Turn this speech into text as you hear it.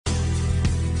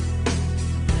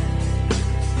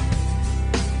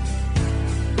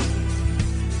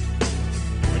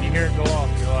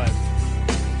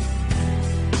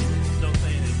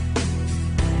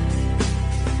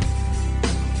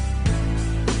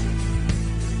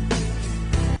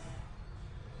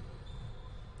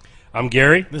I'm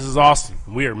Gary. This is Austin.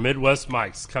 We are Midwest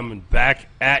Mics coming back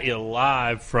at you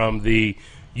live from the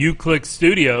UClick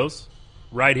Studios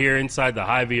right here inside the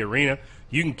Hy-Vee Arena.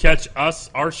 You can catch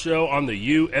our show on the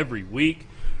U every week.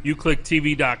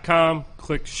 UClickTV.com,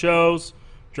 click shows,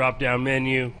 drop-down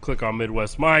menu, click on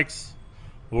Midwest Mics.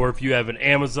 Or if you have an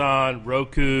Amazon,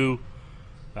 Roku,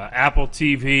 Apple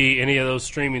TV, any of those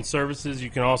streaming services, you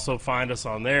can also find us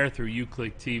on there through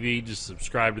UClick TV. Just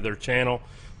subscribe to their channel.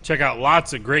 Check out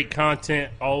lots of great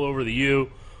content all over the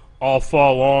U. All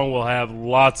fall long, we'll have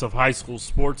lots of high school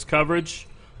sports coverage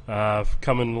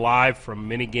coming live from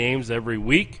mini games every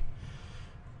week.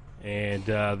 And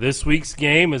this week's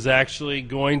game is actually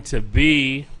going to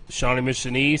be Shawnee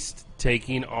Mission East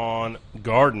taking on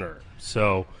Gardner.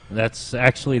 So that's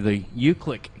actually the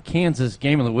UClick Kansas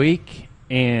game of the week,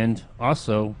 and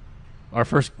also our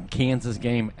first Kansas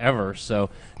game ever.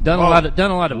 So done a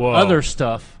lot of other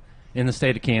stuff in the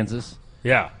state of Kansas.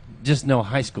 Yeah, just no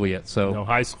high school yet. So no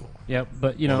high school. Yeah,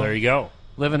 but you know, there you go.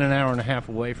 Living an hour and a half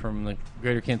away from the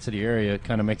greater Kansas City area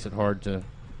kind of makes it hard to.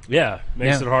 Yeah,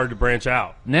 makes it hard to branch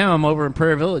out. Now I'm over in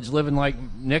Prairie Village, living like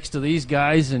next to these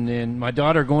guys, and my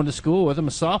daughter going to school with them,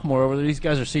 a sophomore over there. These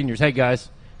guys are seniors. Hey guys,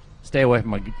 stay away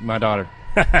from my daughter.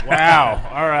 Wow.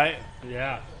 All right.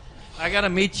 Yeah. I got to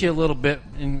meet you a little bit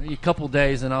in a couple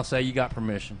days, and I'll say you got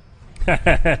permission.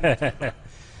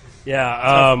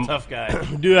 Yeah. Tough guy.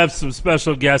 We do have some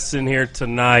special guests in here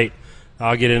tonight.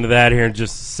 I'll get into that here in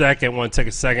just a second. I want to take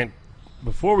a second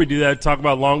before we do that to talk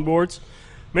about longboards.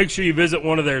 Make sure you visit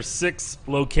one of their 6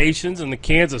 locations in the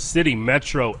Kansas City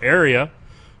metro area.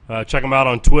 Check them out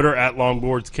on Twitter at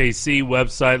LongboardsKC,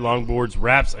 website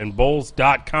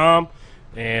longboardswrapsandbowls.com.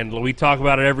 And we talk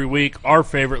about it every week. Our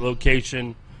favorite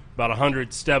location, about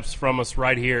 100 steps from us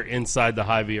right here inside the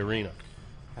Hy-Vee Arena.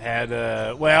 I had,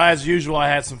 as usual, I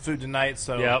had some food tonight.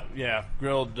 So, yep. Yeah,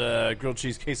 grilled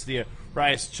cheese quesadilla,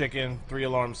 rice, chicken, 3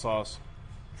 alarm sauce.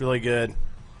 Really good.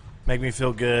 Make me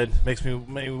feel good. Makes me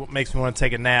want to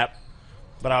take a nap.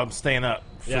 But I'm staying up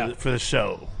for the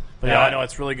show. But yeah, I know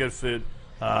it's really good food.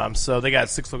 So they got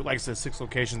 6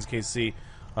 locations, KC.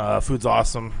 Food's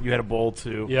awesome. You had a bowl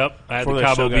too. Yep, I had the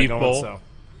Cabo beef bowl. So.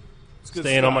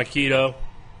 Staying on my keto.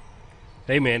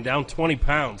 Hey man, down 20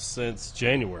 pounds since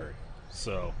January.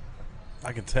 So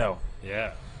I can tell.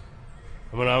 Yeah,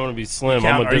 I'm gonna be slim.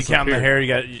 Are you counting the hair you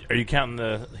got? Are you counting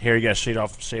the hair you got shaved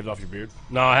off your beard?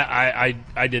 No, I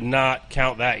did not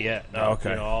count that yet. No, okay.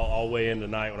 You know, I'll weigh in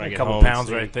tonight when I get home. A couple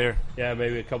pounds right there. Yeah,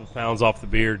 maybe a couple pounds off the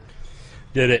beard.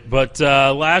 Did it. But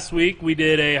last week we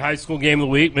did a high school game of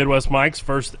the week, Midwest Mike's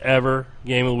first ever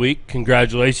game of the week.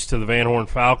 Congratulations to the Van Horn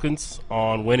Falcons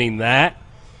on winning that.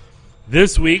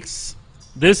 This week,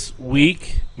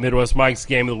 Midwest Mike's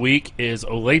game of the week is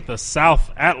Olathe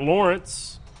South at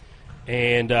Lawrence.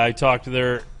 And I talked to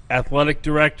their athletic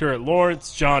director at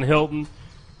Lawrence, John Hilton.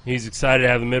 He's excited to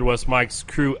have the Midwest Mike's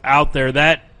crew out there.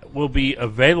 That will be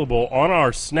available on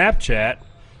our Snapchat.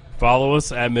 Follow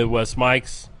us at Midwest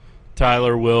Mike's.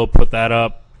 Tyler will put that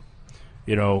up,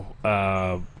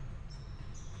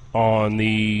 on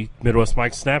the Midwest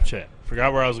Mike Snapchat.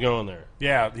 Forgot where I was going there.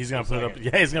 Yeah, he's gonna put it up.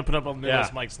 Yeah, he's gonna put it up on the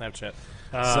Midwest Mike Snapchat.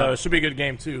 So it should be a good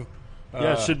game too.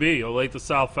 Yeah, it should be. Olathe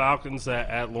South Falcons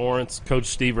at Lawrence. Coach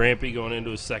Steve Rampy going into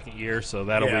his second year, so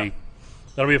that'll be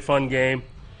a fun game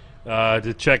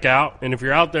to check out. And if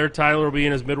you're out there, Tyler will be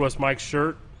in his Midwest Mike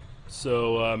shirt,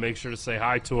 so make sure to say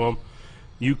hi to him.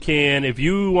 You can, if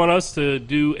you want us to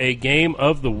do a game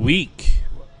of the week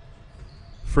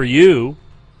for you,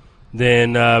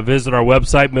 then visit our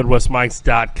website,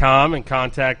 MidwestMics.com, and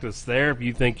contact us there if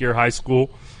you think your high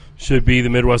school should be the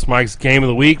Midwest Mike's game of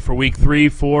the week for week 3,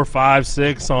 4, 5,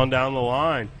 6, on down the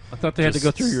line. I thought they had to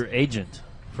go through your agent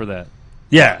for that.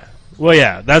 Yeah. Well,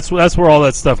 yeah, that's where all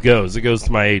that stuff goes. It goes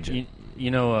to my agent.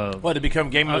 To become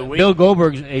game of the week? Bill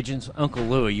Goldberg's agent's Uncle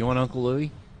Louie. You want Uncle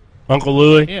Louie? Uncle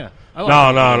Louie? Yeah.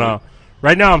 No.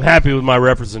 Right now I'm happy with my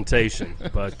representation,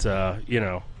 but, But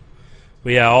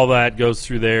yeah, all that goes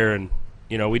through there, and,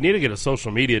 we need to get a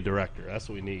social media director. That's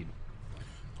what we need.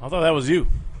 I thought that was you.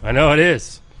 I know it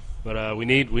is, but we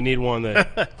need one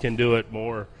that can do it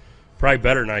more, probably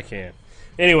better than I can.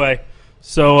 Anyway,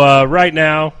 so right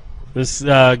now, this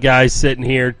guy sitting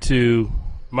here to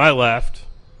my left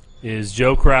is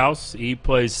Joe Krause. He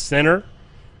plays center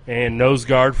and nose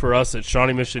guard for us at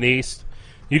Shawnee Mission East.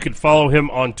 You can follow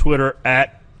him on Twitter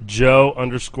at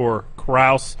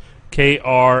Joe_Krause,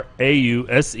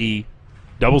 KRAUSE00.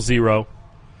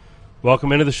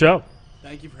 Welcome into the show.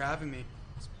 Thank you for having me.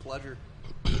 It's a pleasure.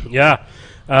 Yeah.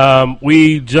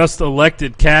 We just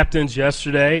elected captains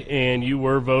yesterday, and you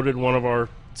were voted one of our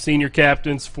senior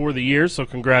captains for the year, so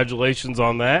congratulations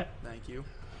on that. Thank you.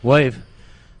 Wave.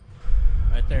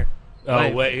 Right there. Oh,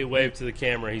 wave to the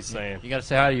camera, he's saying. You got to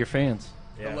say hi to your fans.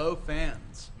 Yeah. Hello,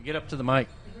 fans. Get up to the mic.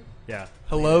 Yeah.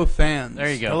 Hello, fans.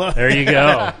 There you go. Hello. There you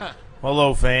go.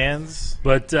 Hello, fans.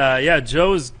 But,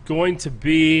 Joe is going to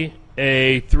be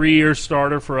a 3-year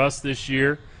starter for us this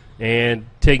year and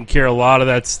taking care of a lot of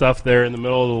that stuff there in the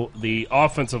middle of the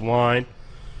offensive line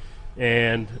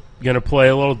and going to play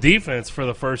a little defense for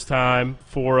the first time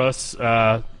for us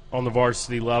on the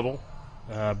varsity level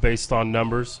based on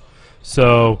numbers.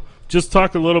 So just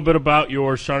talk a little bit about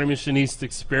your Shawnee Mission East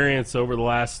experience over the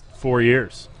last 4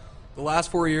 years. The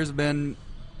last 4 years have been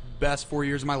best 4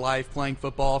 years of my life playing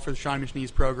football for the Shawnee Mission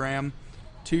East program.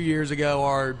 2 years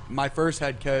ago, my first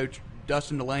head coach,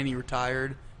 Dustin Delaney,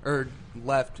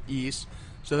 left East.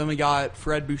 So then we got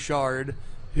Fred Bouchard,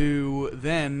 who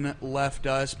then left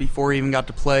us before he even got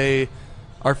to play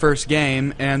our first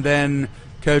game. And then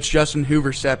Coach Justin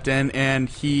Hoover stepped in, and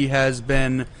he has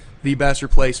been the best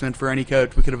replacement for any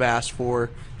coach we could have asked for.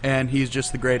 And he's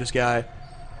just the greatest guy.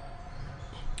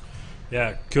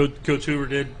 Yeah, Coach Hoover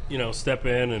did, step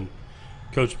in, and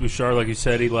Coach Bouchard, like you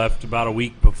said, he left about a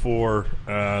week before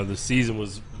the season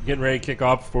was getting ready to kick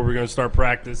off, before we were going to start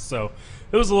practice. So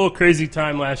it was a little crazy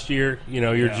time last year,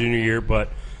 your junior year. But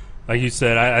like you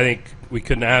said, I think we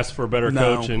couldn't ask for a better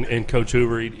coach, and Coach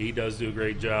Hoover, he does do a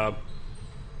great job.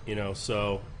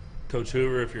 So Coach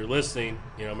Hoover, if you're listening,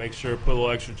 make sure to put a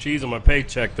little extra cheese on my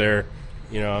paycheck there.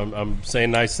 I'm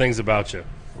saying nice things about you.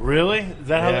 Really? Is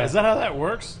that how that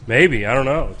works? Maybe. I don't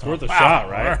know. It's worth a shot,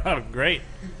 right? Oh, great.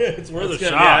 It's worth a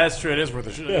shot. Yeah, that's true. It is worth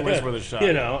a shot. It's worth a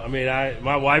shot.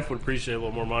 My wife would appreciate a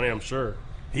little more money, I'm sure.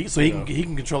 He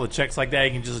can control the checks like that.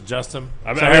 He can just adjust them.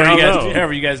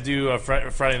 However you guys do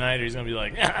Friday night, he's gonna be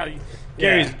like,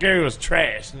 Gary was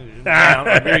trash.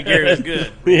 Gary was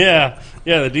good. Yeah.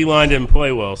 The D line didn't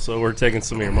play well, so we're taking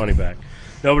some of your money back.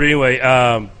 No, but anyway,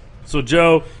 so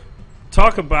Joe,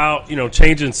 talk about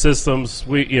changing systems.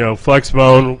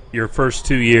 Flexbone your first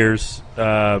 2 years,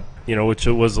 which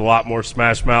was a lot more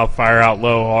smash mouth, fire out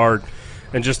low, hard,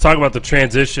 and just talk about the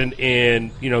transition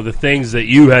in the things that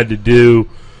you had to do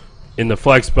in the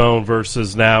Flexbone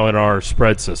versus now in our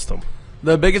spread system.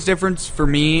 The biggest difference for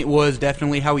me was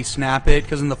definitely how we snap it,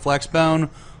 because in the Flexbone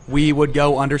we would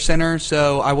go under center,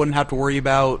 so I wouldn't have to worry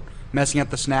about messing up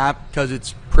the snap because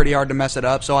it's pretty hard to mess it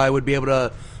up. So I would be able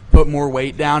to put more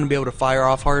weight down and be able to fire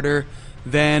off harder.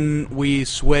 Then we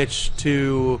switched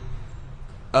to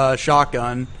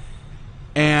shotgun,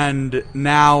 and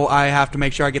now I have to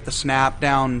make sure I get the snap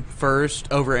down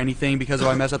first over anything, because if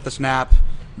I mess up the snap,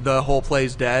 the whole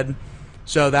play's dead.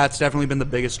 So that's definitely been the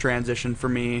biggest transition for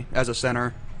me as a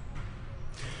center.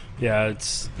 Yeah,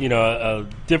 it's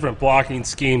different blocking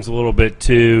schemes a little bit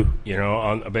too,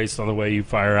 based on the way you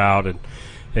fire out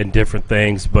and different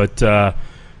things. But talk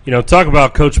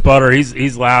about Coach Butter.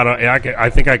 He's loud. I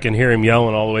think I can hear him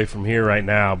yelling all the way from here right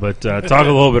now. But talk a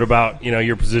little bit about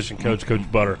your position, Coach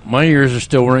Butter. My ears are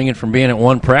still ringing from being at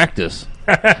one practice.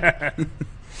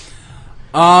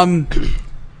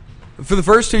 For the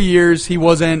first 2 years, he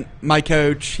wasn't my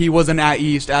coach. He wasn't at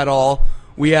East at all.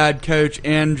 We had Coach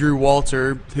Andrew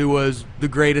Walter, who was the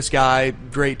greatest guy,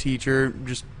 great teacher,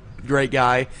 just great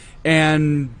guy,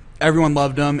 and everyone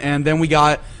loved him. And then we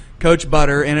got Coach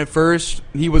Butter, and at first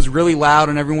he was really loud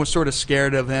and everyone was sort of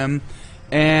scared of him,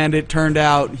 and it turned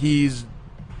out he's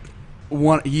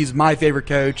my favorite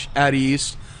coach at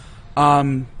East.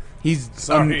 Sorry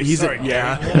about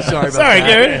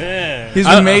that. He's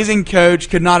an amazing coach,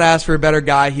 could not ask for a better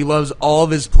guy. He loves all of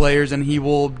his players, and he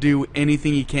will do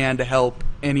anything he can to help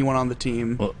anyone on the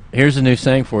team. Well, here's a new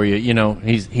saying for you.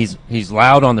 He's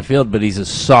loud on the field, but he's as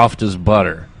soft as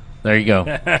butter. There you go. Oh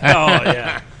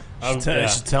yeah. I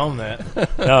should tell him that.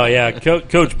 Oh yeah,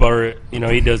 Coach Butter.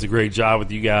 He does a great job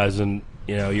with you guys, and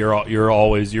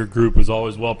your group is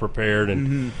always well prepared,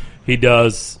 and he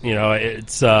does.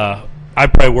 It's I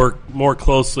probably work more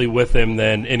closely with him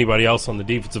than anybody else on the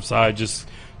defensive side, just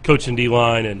coaching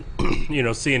D-line and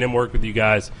seeing him work with you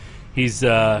guys. He's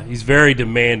very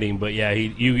demanding, but yeah,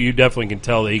 you definitely can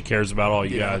tell that he cares about all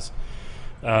you guys.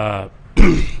 Talk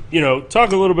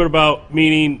a little bit about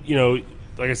meaning.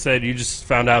 Like I said, you just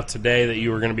found out today that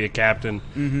you were going to be a captain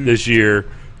this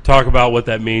year. Talk about what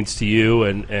that means to you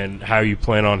and how you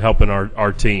plan on helping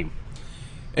our team.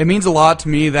 It means a lot to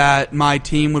me that my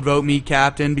team would vote me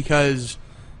captain, because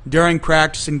during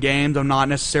practice and games I'm not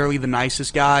necessarily the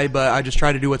nicest guy, but I just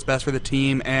try to do what's best for the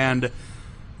team, and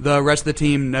the rest of the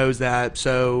team knows that,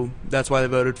 so that's why they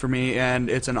voted for me, and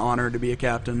it's an honor to be a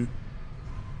captain.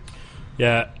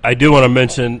 Yeah, I do want to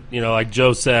mention, like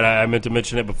Joe said, I meant to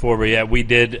mention it before, but yeah, we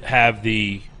did have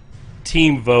the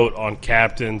team vote on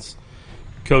captains.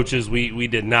 Coaches, we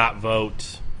did not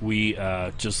vote we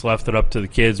just left it up to the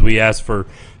kids. We asked for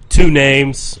 2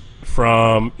 names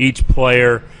from each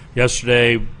player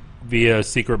yesterday via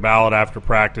secret ballot after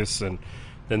practice, and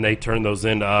then they turned those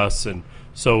into us. And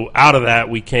so out of that,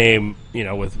 we came,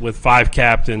 with 5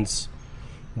 captains,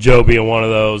 Joe being one of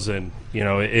those. And,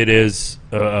 it is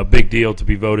a big deal to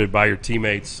be voted by your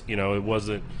teammates. It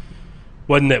wasn't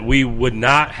that we would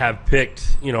not have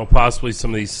picked, possibly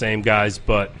some of these same guys,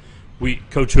 but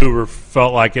Coach Hoover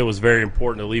felt like it was very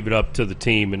important to leave it up to the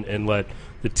team and let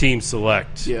the team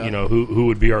select, who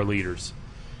would be our leaders.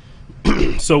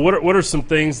 So what are some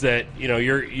things that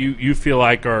you feel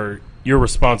like are your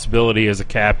responsibility as a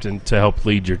captain to help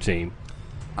lead your team?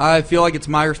 I feel like it's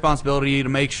my responsibility to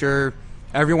make sure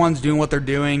everyone's doing what they're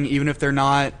doing, even if they're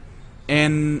not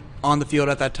on the field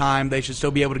at that time. They should still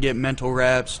be able to get mental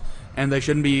reps, and they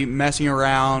shouldn't be messing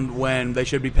around when they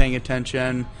should be paying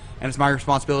attention. And it's my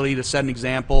responsibility to set an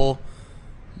example,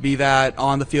 be that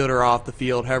on the field or off the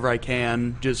field, however I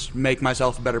can, just make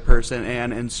myself a better person,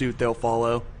 and in suit they'll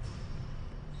follow.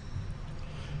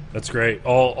 That's great.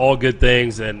 All good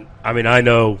things. And, I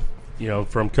know,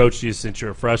 from Coach you, since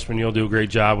you're a freshman, you'll do a great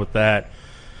job with that.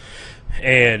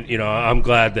 And, I'm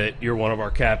glad that you're one of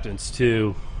our captains,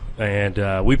 too.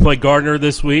 And we play Gardner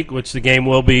this week, which the game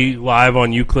will be live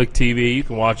on UClick TV. You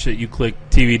can watch it at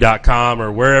uclicktv.com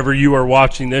or wherever you are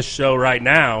watching this show right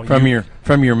now.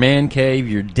 From your man cave,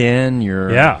 your den,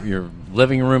 your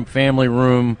living room, family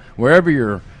room, wherever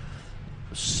your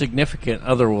significant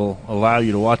other will allow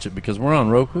you to watch it, because we're on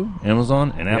Roku,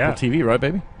 Amazon, and Apple TV, right,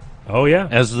 baby? Oh, yeah.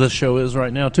 As this show is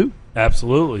right now, too.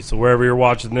 Absolutely. So wherever you're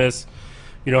watching this,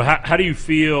 how do you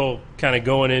feel kind of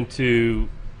going into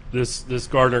this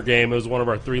Gardner game? It was one of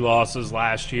our 3 losses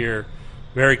last year.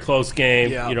 Very close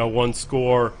game, 1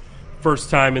 score. First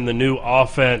time in the new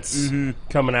offense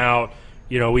coming out.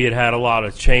 We had a lot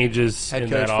of changes in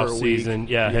that offseason.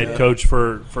 Head coach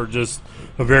for just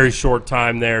a very short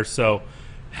time there. So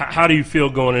how do you feel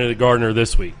going into the Gardner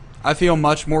this week? I feel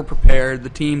much more prepared. The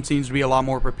team seems to be a lot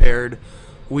more prepared.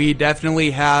 We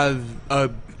definitely have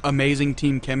amazing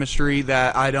team chemistry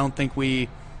that I don't think we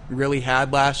really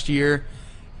had last year.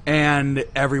 And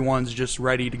everyone's just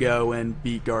ready to go and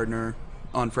beat Gardner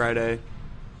on Friday.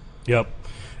 Yep.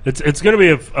 It's going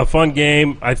to be a fun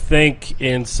game. I think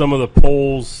in some of the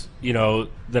polls,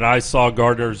 that I saw,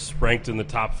 Gardner's ranked in the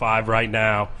top 5 right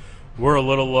now. We're a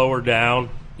little lower down.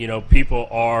 People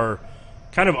are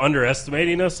kind of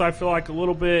underestimating us, I feel like, a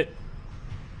little bit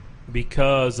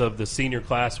because of the senior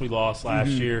class we lost last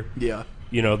year. Yeah.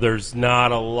 There's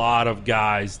not a lot of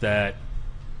guys that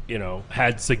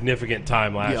had significant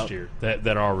time last year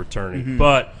that are returning.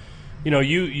 But,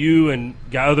 you and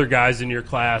other guys in your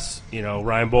class,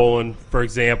 Ryan Bolin, for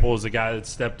example, is a guy that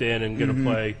stepped in and going to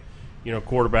play,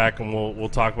 quarterback, and we'll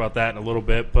talk about that in a little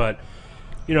bit. But,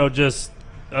 just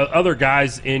other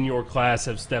guys in your class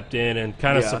have stepped in and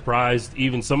kind of surprised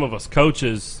even some of us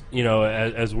coaches,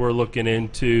 as we're looking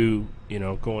into,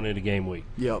 going into game week.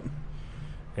 Yep.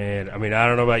 And, I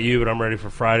don't know about you, but I'm ready for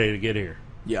Friday to get here.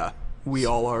 Yeah. We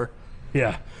all are.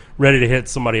 Yeah, ready to hit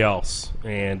somebody else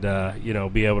and,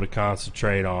 be able to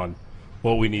concentrate on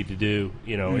what we need to do,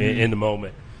 in the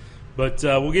moment. But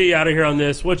we'll get you out of here on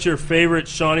this. What's your favorite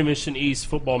Shawnee Mission East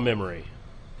football memory?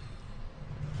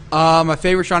 My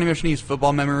favorite Shawnee Mission East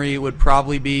football memory would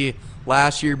probably be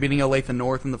last year beating Olathe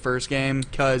North in the first game,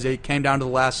 because it came down to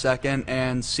the last second,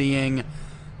 and seeing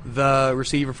the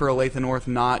receiver for Olathe North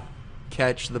not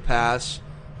catch the pass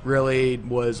really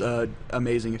was an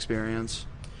amazing experience.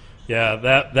 Yeah,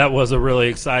 that was a really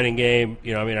exciting game. I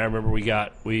remember we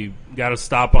got a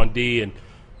stop on D, and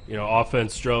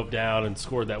offense drove down and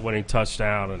scored that winning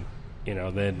touchdown,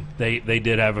 and then they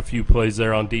did have a few plays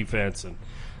there on defense, and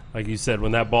like you said,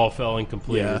 when that ball fell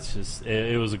incomplete,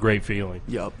 it was a great feeling.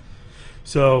 Yep.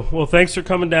 So, well, thanks for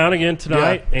coming down again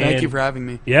tonight. Yeah, thank you for having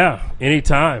me. Yeah,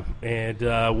 anytime, and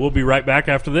we'll be right back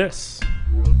after this.